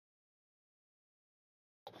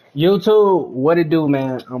YouTube, what it do,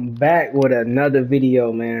 man? I'm back with another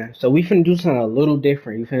video, man. So we finna do something a little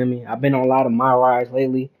different, you feel me? I've been on a lot of my rides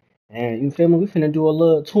lately, and you feel me? We finna do a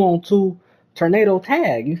little 2-on-2 tornado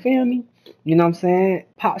tag, you feel me? You know what I'm saying?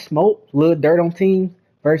 Pop Smoke, little dirt on team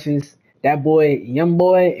versus that boy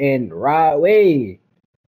Youngboy and Rod Wave.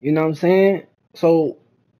 You know what I'm saying? So,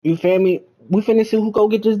 you feel me? We finna see who go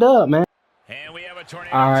get this dub, man. And we have a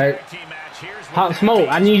tornado Alright. tag team match. Here's Pop Smoke,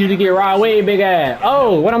 I need you to get Rod Wave, big ass.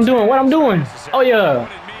 Oh, what I'm doing? What I'm doing? Oh, yeah.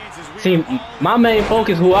 See, my main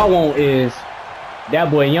focus, who I want is that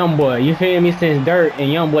boy Youngboy. You feel me? Since Durk and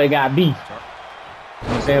Youngboy got beef.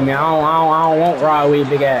 You feel me? I don't want Rod Wave,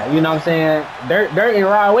 big ass. You know what I'm saying? Durk and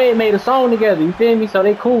Rod Wave made a song together. You feel me? So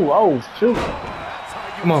they cool. Oh, shoot.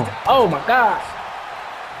 Come on. Oh, my God.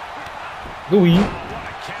 Gooey.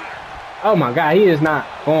 Oh, my God. He is not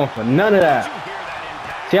going for none of that.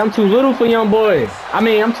 See, I'm too little for Youngboy.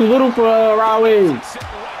 I'm too little for Rod Wave.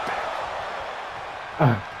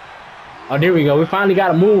 Oh, there we go. We finally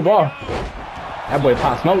got to move off. That boy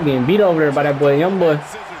Pop Smoke getting beat over there by that boy Youngboy.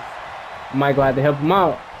 Might go have to help him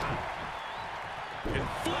out.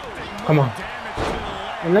 Come on.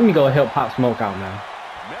 And let me go help Pop Smoke out, man.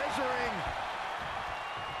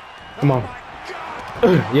 Come on.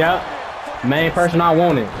 Yeah. Main person I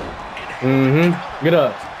wanted. Get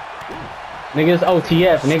up. Nigga, it's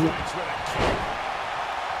OTF, nigga.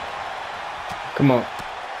 Come on.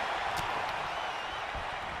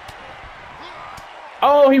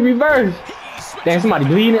 Oh, he reversed. Damn, somebody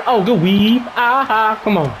bleeding. Oh, good weave. Aha,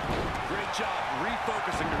 come on.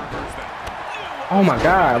 Oh my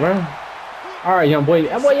God, bro. All right, Youngboy.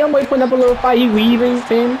 That boy Youngboy putting up a little fight. He weaving,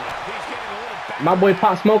 fam. My boy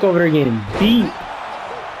Pop Smoke over there getting beat.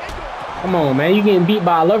 Come on, man. You getting beat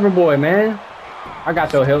by a lover boy, man. I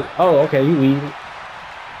got your help. Oh, okay, you weaving.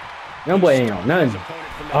 Youngboy ain't on nothing.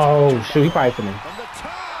 Oh, shoot, he probably finna.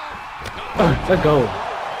 Let's go.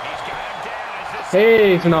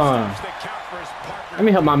 Hey, Tanon. Let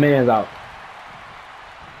me help my mans out.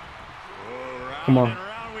 Come on.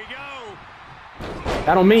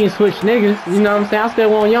 That don't mean switch niggas. You know what I'm saying? I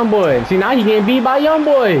still want Youngboy. See, now he getting beat by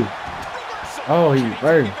Youngboy. Oh, he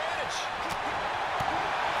hurt.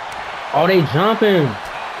 Oh, they jumping.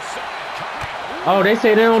 Oh, they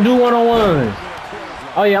say they don't do one-on-ones.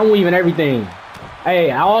 Oh, yeah, I'm weaving everything. Hey,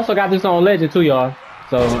 I also got this on Legend, too, y'all.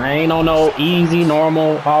 So, I ain't on no easy,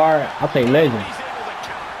 normal, hard. I play Legend.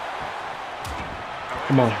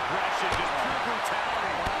 Come on.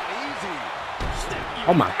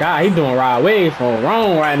 Oh, my God. He doing Rod Wave for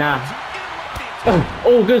wrong right now.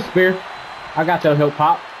 Oh, good spear. I got your help,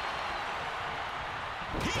 Pop.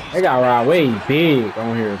 They got Rod Wave big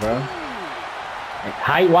on here, bro.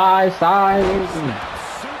 Height-wise, size, everything.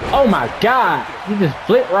 Oh my God! He just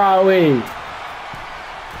flipped Rod Wave.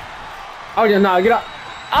 Oh yeah, no, get up!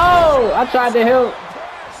 Oh, I tried to help.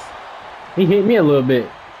 He hit me a little bit.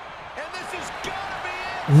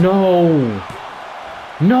 No,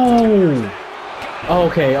 no.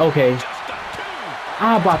 Okay, okay.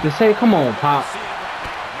 I'm about to say, come on, Pop.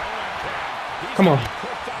 Come on.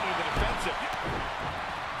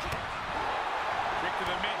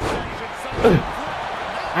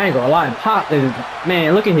 I ain't gonna lie, Pop is,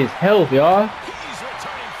 man, look at his health, y'all.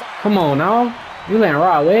 Come on now. You letting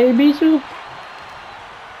Rod Wave beat you?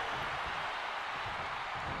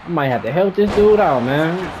 I might have to help this dude out,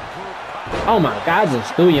 man. Oh my God, I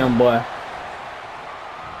just threw Youngboy.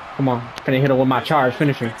 Come on, gonna hit him with my charge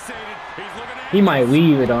finisher. He might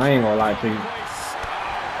weave it though, I ain't gonna lie to you.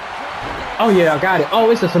 Oh yeah, I got it. Oh,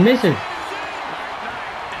 it's a submission.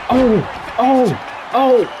 Oh, oh,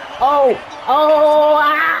 oh, oh. Oh,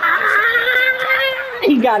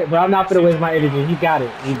 he got it, bro. I'm not gonna waste my energy. He got it.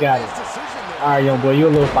 He got it. All right, young boy, you a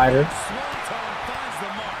little fighter.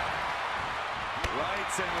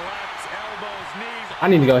 I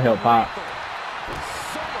need to go help Pop.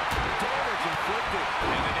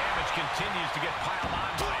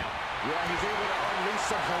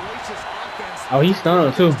 Oh, he's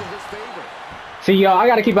stunned too. See, y'all, I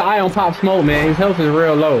gotta keep an eye on Pop Smoke, man. His health is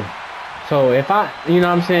real low. So if I, you know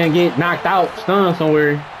what I'm saying, get knocked out, stunned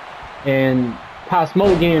somewhere, and Pop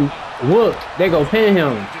Smoke getting whooped, they go pin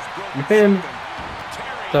him. You feel me?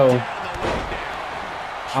 So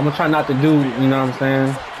I'm gonna try not to do, you know what I'm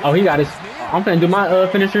saying? Oh, he got his. I'm finna do my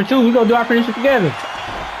finisher too. We gonna do our finisher together.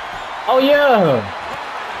 Oh yeah.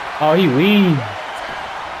 Oh, he weaved.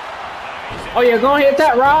 Oh yeah, go ahead,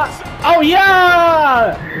 tap Rock. Oh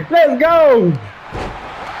yeah. Let's go.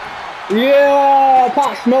 Yeah,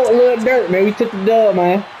 Pop Smoke a little dirt, man. We took the dub,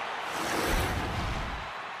 man.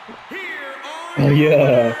 Oh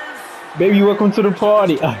yeah, baby, welcome to the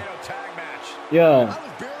party. Yeah.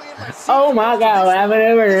 Oh my God, what happened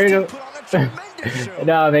ever?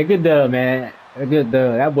 No, man, good dub, man. Good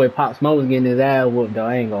dub. That boy Pop Smoke was getting his ass whooped, though.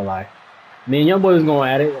 I ain't gonna lie. Me and Youngboy was going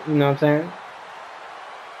at it. You know what I'm saying?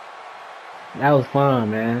 That was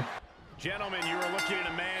fun, man. Gentlemen, you were looking at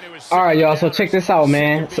a man who was All right, y'all. So check this out,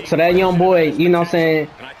 man. So that young boy, you know what I'm saying?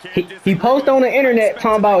 He posted on the internet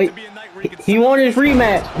talking about he wanted his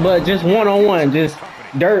rematch, but just one-on-one, just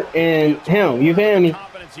Durk and him. You feel me?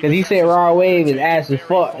 Because he said Raw Wave is ass as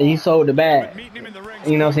fuck, and he sold the bag.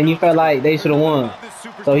 You know what I'm saying? He felt like they should have won.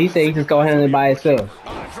 So he said he just go handle it by himself.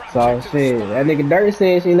 So shit, that nigga Durk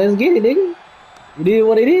said, shit, let's get it, nigga. It is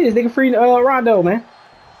what it is. Nigga free Rondo, man.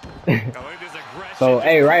 So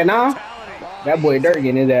hey, right now, that boy Durk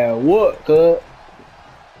getting his ass whooped, cuz.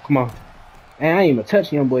 Come on. Man, I ain't even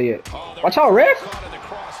touched young boy yet. Watch out, ref.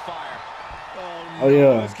 Oh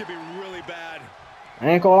yeah. I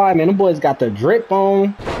ain't gonna lie, man. Them boys got the drip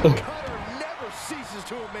on.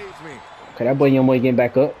 Okay, that boy young boy getting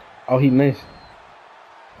back up. Oh, he missed.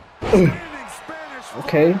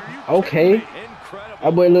 Okay, okay.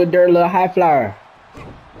 That boy little Durk, little high flyer.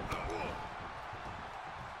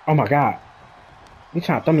 Oh my God. He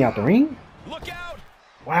trying to throw me out the ring?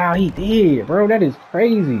 Wow, he did, bro. That is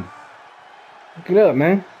crazy. Get up,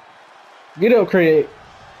 man. Get up, Craig.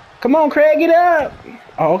 Come on, Craig, get up.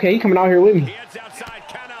 Oh, okay, he coming out here with me.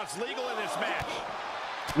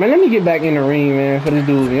 Man, let me get back in the ring, man, for this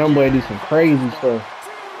dude. Young boy do some crazy stuff.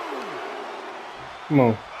 Come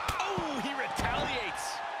on.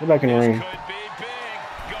 Get back in the ring.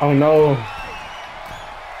 Oh, no.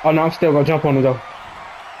 Oh, no, I'm still going to jump on him, though.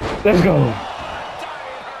 Let's go.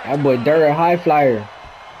 That boy Durk, high flyer.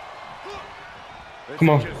 Come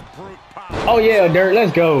on. Oh, yeah, Durk,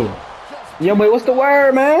 let's go. Young boy, what's the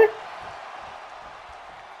word, man?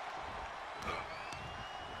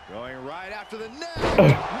 Going right after the neck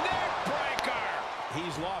breaker.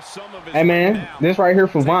 He's lost some of his. Hey, man, this right here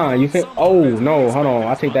for Vaughn. You think? Oh, no, hold on.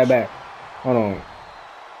 I'll take that back. Hold on.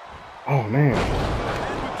 Oh, man.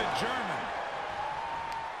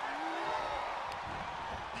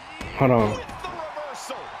 Hold on.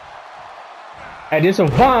 Hey, this for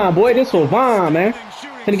Vaughn, boy. This for Vaughn, man.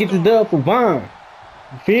 Gonna get the dub for Vaughn.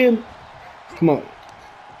 You feel me? Come on.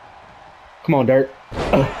 Come on, Durk.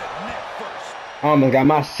 I almost got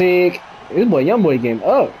my sig. This boy, young boy, getting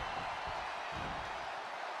up.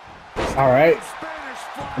 All right.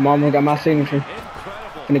 I'm almost got my signature.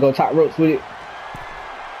 Gonna go top ropes with it.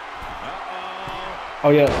 Oh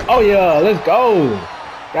yeah. Oh yeah. Let's go.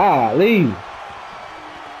 Golly.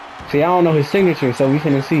 See, I don't know his signature, so we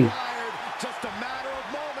finna see.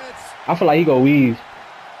 I feel like he go weave.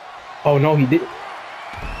 Oh no, he did.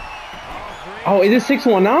 Oh, is it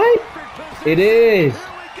 619? It is.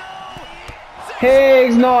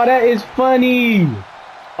 Higgs, no, that is funny.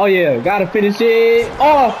 Oh yeah, gotta finish it.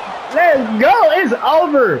 Oh, let's go. It's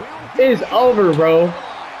over. It's over, bro.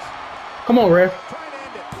 Come on, ref.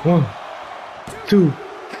 1, 2.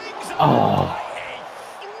 Oh.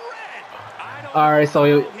 All right, so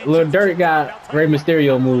Lil Durk got Rey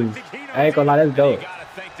Mysterio moves. I ain't gonna lie, that's dope.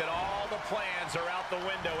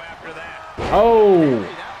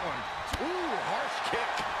 Oh.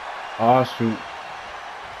 Oh shoot.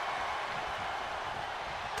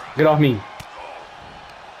 Get off me.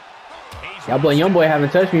 Y'all boy, young boy haven't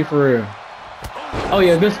touched me for real. Oh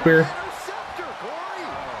yeah, good spear.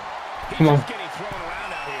 Come on.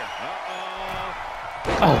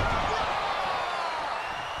 Oh.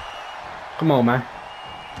 Come on, man.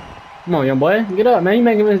 Come on, young boy. Get up, man. You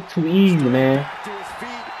making it too easy, man.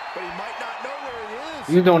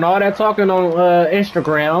 You doing all that talking on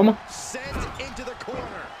Instagram.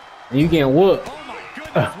 And you getting whooped.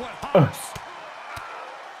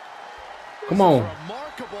 Come on.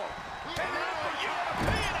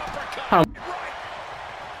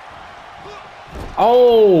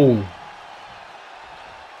 Oh.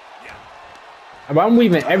 Bro, I'm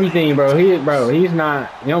weaving everything, bro. He's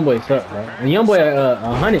not. Young boy sucks, bro. And young boy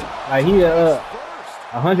 100. Like he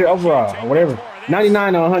 100 overall or whatever.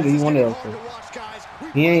 99 or 100. He's one of those. So.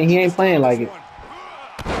 He ain't playing like it.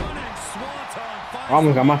 I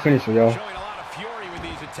almost got my finisher, yo.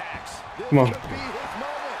 Come on.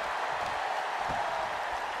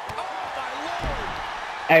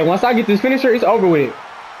 Hey, once I get this finisher, it's over with.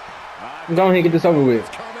 I'm going to get this over with.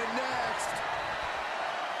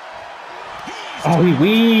 Oh, he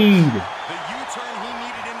weaved.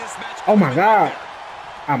 Oh my God.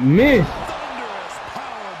 I missed.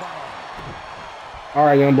 All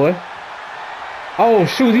right, young boy. Oh,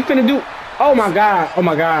 shoot. He finna do. Oh my God. Oh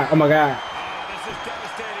my God. Oh my God.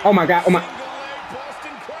 Oh my God. Oh my.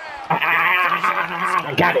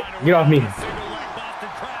 I got it. Get off me.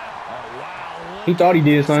 He thought he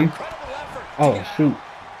did something. Oh, shoot.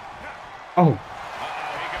 Oh.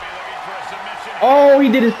 Oh, he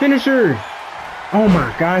did his finisher. Oh,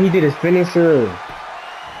 my God. He did his finisher.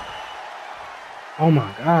 Oh,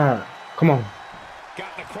 my God. Come on.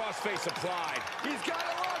 Got the crossface applied. He's got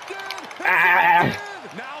it locked in. Ah.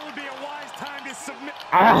 Now would be a wise time to submit.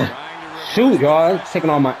 Ah. Shoot, y'all. It's taking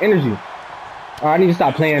all my energy. All right, I need to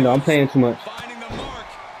stop playing, though. I'm playing too much.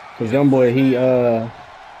 Because Youngboy,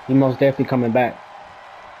 he most definitely coming back.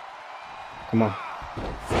 Come on.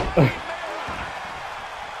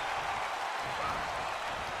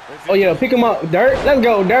 Oh, yeah. Pick him up, Durk. Let's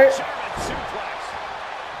go, Durk.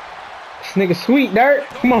 This nigga sweet, Durk.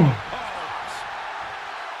 Come on.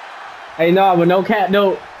 Hey, no, but no cap,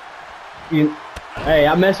 though. Hey,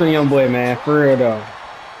 I mess with Youngboy, man. For real, though.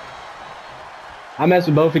 I mess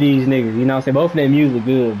with both of these niggas. You know what I'm saying? Both of their music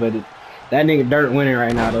good, but that nigga Durk winning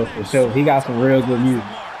right now, though, for sure. He got some real good music.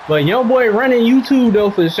 But Youngboy running YouTube,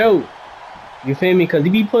 though, for sure. You feel me? Because he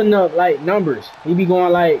be putting up, like, numbers. He be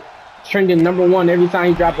going, like, trending #1 every time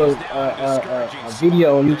he drop a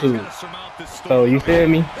video on YouTube. So, you feel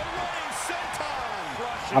me?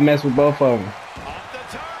 I mess with both of them.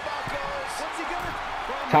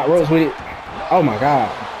 Top ropes with it. Oh my God.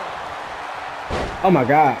 Oh my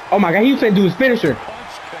God. Oh my God. He was finna do his finisher.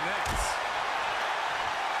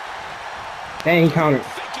 Dang, he countered.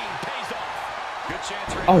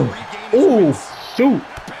 Oh. Ooh. Shoot.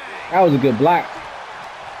 That was a good block.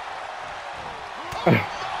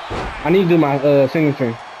 I need to do my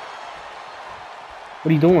signature. What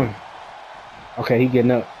are you doing? Okay, he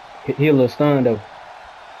getting up. He a little stunned though.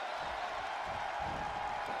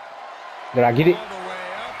 Did I get it?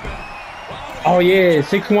 Oh yeah,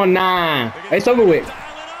 619. It's over with.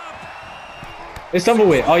 It's over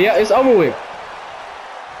with. Oh yeah, it's over with.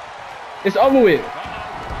 It's over with.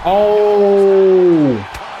 Oh,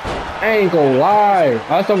 I ain't gonna lie.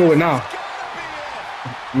 Oh, it's over with now.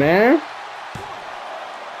 Man.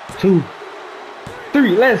 2,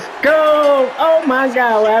 3, let's go. Oh my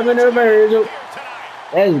God, what happened to Virgil?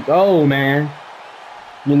 Let's go, man.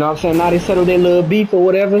 You know what I'm saying? Now they settle their little beef or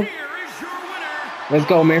whatever. Let's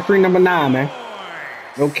go, man. Free #9, man.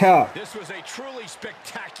 No cap. This was a truly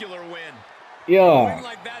spectacular win. Yeah. A win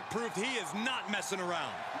like that proved he is not messing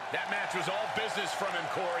around. That match was all business from him,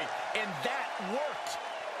 Corey, and that worked.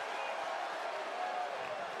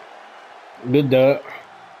 Good duck.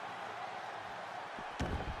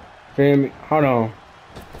 Feel me? Hold on.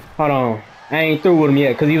 Hold on. I ain't through with him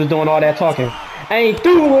yet because he was doing all that talking. I ain't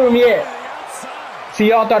through with him yet. See,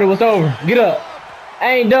 y'all thought it was over. Get up.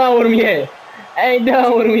 I ain't done with him yet. I ain't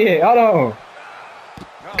done with him yet. Hold on.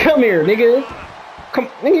 Come here, nigga. Come,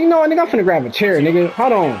 nigga. You know what, nigga? I'm finna grab a chair, nigga.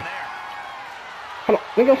 Hold on. Hold on,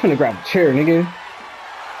 nigga. I'm finna grab a chair, nigga.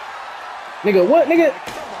 Nigga, what, nigga?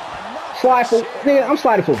 Slide for, nigga. I'm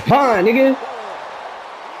sliding for fine, nigga.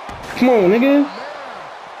 Come on, nigga.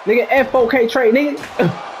 Nigga, F4K trade, nigga.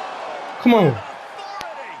 Come on.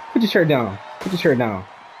 Put your chair down. Put your chair down.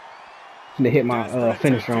 I'm finna hit my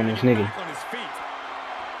finisher on this nigga.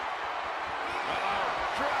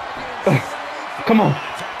 Come on.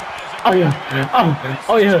 Oh yeah.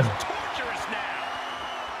 Oh yeah.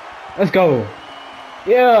 Let's go.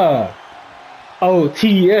 Yeah.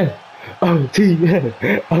 OTS. OTS.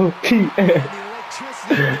 OTS.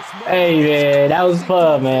 Hey man, that was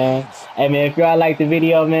fun, man. Hey man, if y'all like the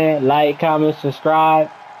video, man, like, comment, subscribe,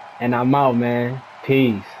 and I'm out, man.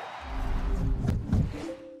 Peace.